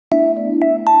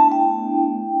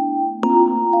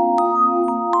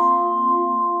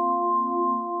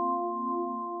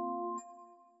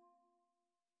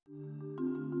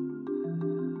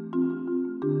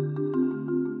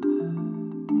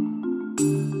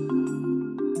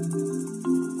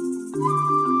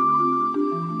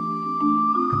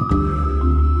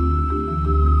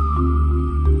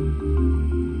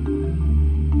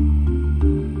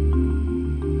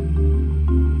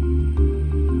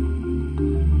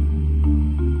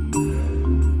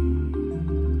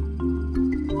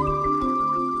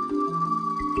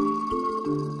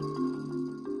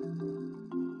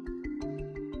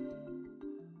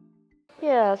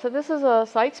So this is a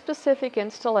site-specific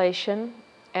installation,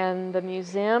 and the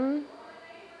museum,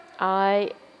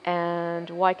 I and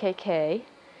YKK,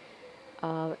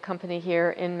 the company here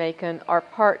in Macon, are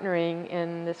partnering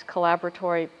in this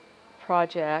collaboratory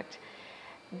project.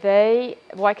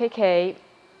 YKK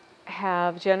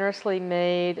have generously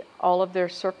made all of their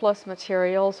surplus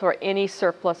materials, or any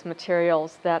surplus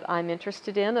materials that I'm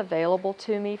interested in, available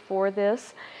to me for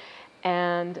this.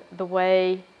 And the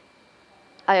way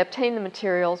I obtained the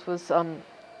materials was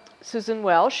Susan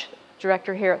Welsh,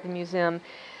 director here at the museum,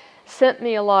 sent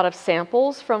me a lot of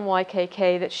samples from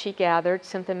YKK that she gathered,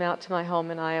 sent them out to my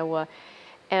home in Iowa,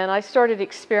 and I started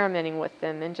experimenting with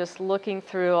them and just looking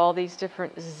through all these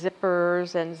different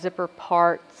zippers and zipper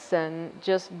parts and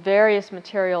just various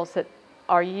materials that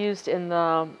are used in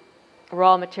the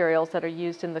raw materials that are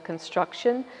used in the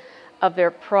construction of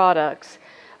their products,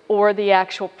 or the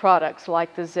actual products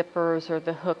like the zippers or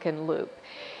the hook and loop.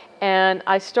 And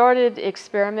I started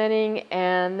experimenting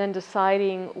and then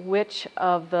deciding which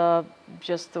of the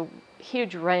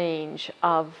huge range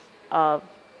of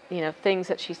things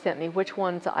that she sent me, which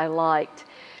ones I liked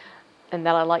and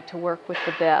that I like to work with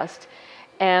the best.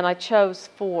 And I chose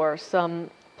 4, some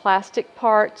plastic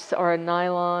parts or a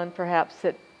nylon perhaps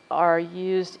that are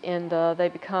used in they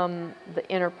become the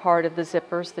inner part of the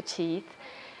zippers, the teeth,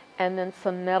 and then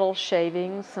some metal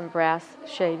shavings, some brass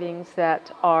shavings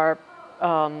that are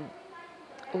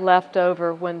left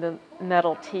over when the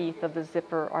metal teeth of the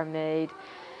zipper are made,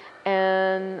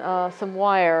 and some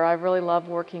wire. I really love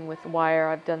working with wire.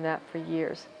 I've done that for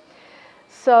years.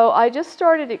 So I just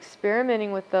started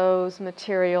experimenting with those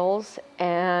materials,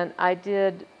 and I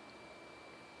did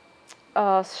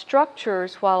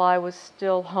structures while I was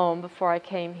still home before I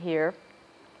came here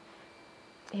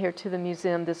to the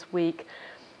museum this week.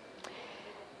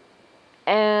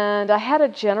 And I had a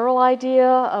general idea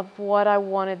of what I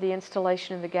wanted the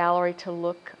installation in the gallery to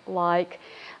look like,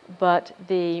 but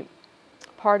the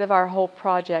part of our whole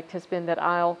project has been that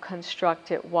I'll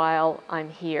construct it while I'm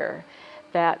here,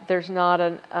 that there's not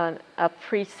a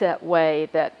preset way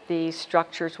that these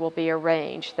structures will be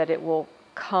arranged, that it will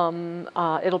come,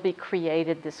 it'll be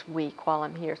created this week while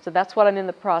I'm here. So that's what I'm in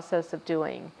the process of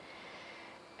doing.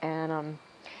 And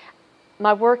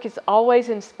my work is always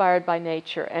inspired by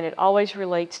nature, and it always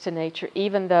relates to nature,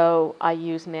 even though I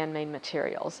use man-made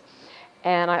materials.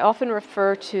 And I often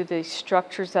refer to the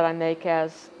structures that I make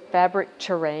as fabric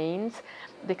terrains,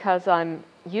 because I'm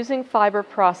using fiber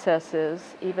processes,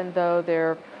 even though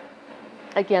they're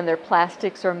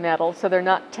plastics or metal, so they're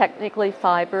not technically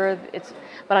fiber,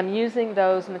 but I'm using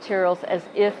those materials as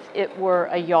if it were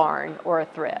a yarn or a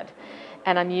thread.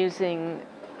 And I'm using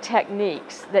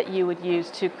techniques that you would use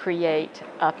to create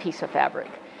a piece of fabric.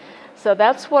 So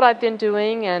that's what I've been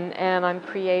doing, and I'm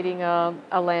creating a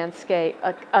landscape,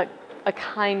 a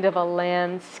kind of a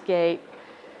landscape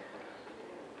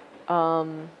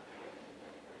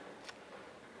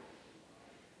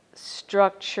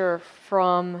structure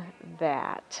from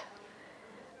that,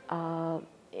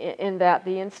 in that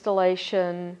the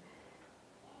installation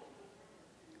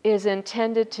is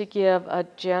intended to give a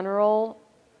general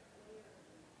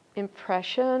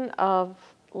impression of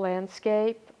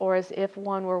landscape, or as if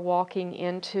one were walking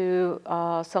into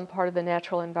some part of the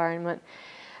natural environment,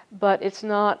 but it's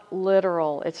not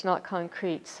literal, it's not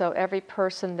concrete. So every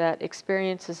person that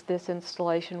experiences this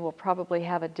installation will probably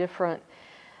have a different,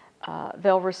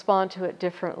 they'll respond to it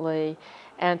differently.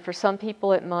 And for some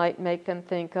people it might make them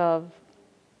think of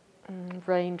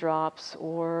raindrops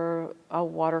or a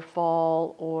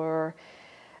waterfall or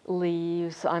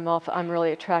leaves. I'm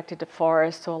really attracted to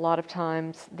forests, so a lot of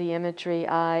times the imagery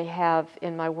I have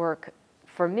in my work,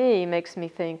 for me, makes me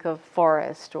think of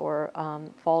forest or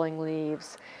falling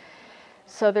leaves.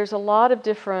 So there's a lot of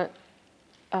different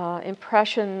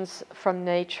impressions from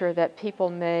nature that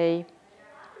people may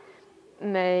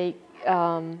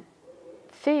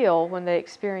feel when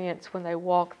they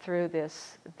walk through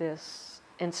this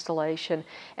installation.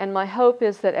 And my hope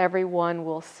is that everyone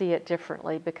will see it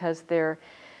differently, because they're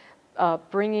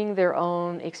bringing their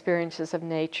own experiences of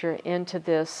nature into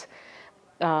this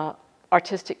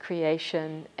artistic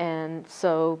creation. And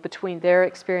so between their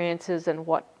experiences and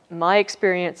what my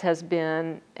experience has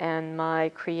been, and my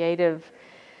creative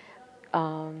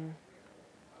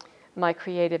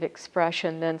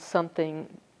expression, then something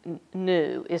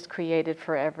new is created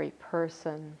for every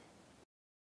person.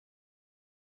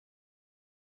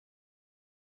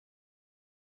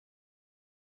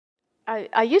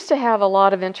 I used to have a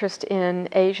lot of interest in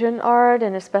Asian art,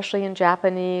 and especially in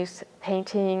Japanese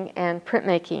painting and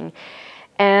printmaking.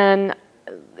 And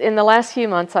in the last few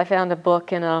months, I found a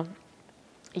book in a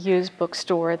used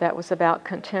bookstore that was about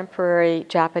contemporary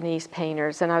Japanese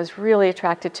painters, and I was really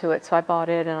attracted to it, so I bought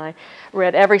it and I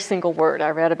read every single word.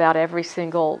 I read about every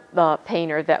single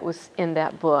painter that was in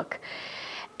that book.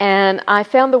 And I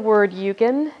found the word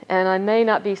Yugen, and I may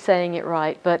not be saying it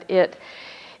right, but it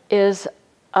is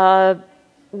a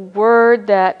word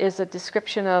that is a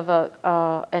description of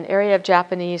an area of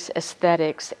Japanese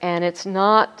aesthetics, and it's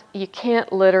not, you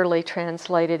can't literally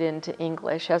translate it into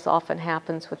English, as often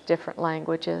happens with different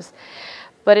languages,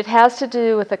 but it has to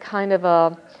do with a kind of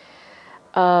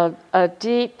a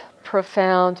deep,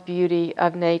 profound beauty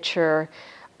of nature,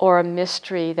 or a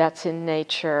mystery that's in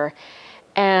nature.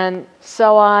 And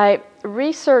so I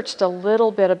researched a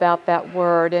little bit about that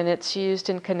word, and it's used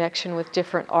in connection with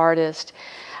different artists.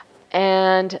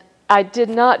 And I did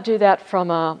not do that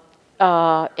from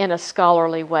in a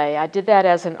scholarly way. I did that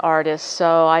as an artist,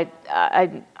 so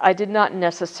I did not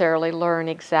necessarily learn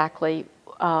exactly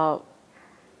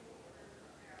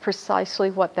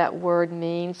precisely what that word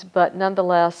means, but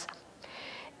nonetheless,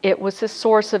 it was a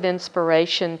source of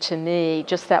inspiration to me,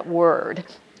 just that word,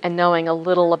 and knowing a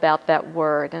little about that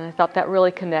word. And I thought that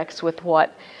really connects with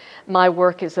what my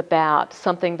work is about,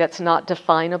 something that's not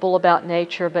definable about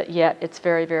nature, but yet it's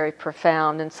very, very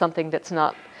profound, and something that's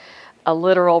not a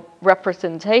literal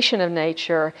representation of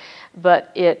nature,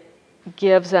 but it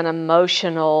gives an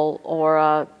emotional or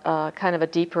a kind of a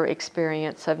deeper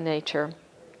experience of nature.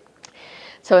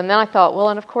 So, and then I thought, well,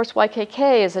 and of course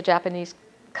YKK is a Japanese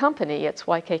company. It's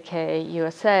YKK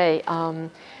USA.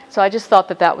 So I just thought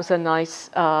that that was a nice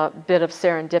bit of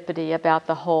serendipity about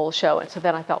the whole show. And so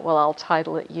then I thought, well, I'll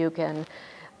title it Yugen,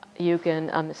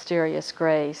 A Mysterious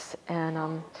Grace.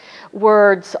 And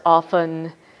words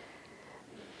often,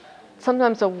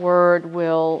 sometimes a word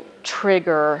will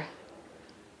trigger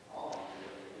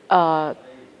an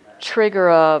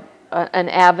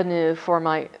avenue for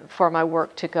my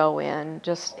work to go in,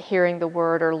 just hearing the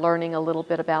word or learning a little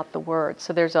bit about the word.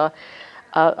 So there's a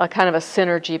kind of a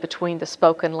synergy between the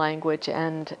spoken language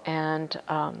and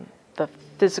the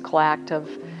physical act of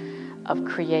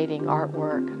creating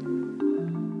artwork.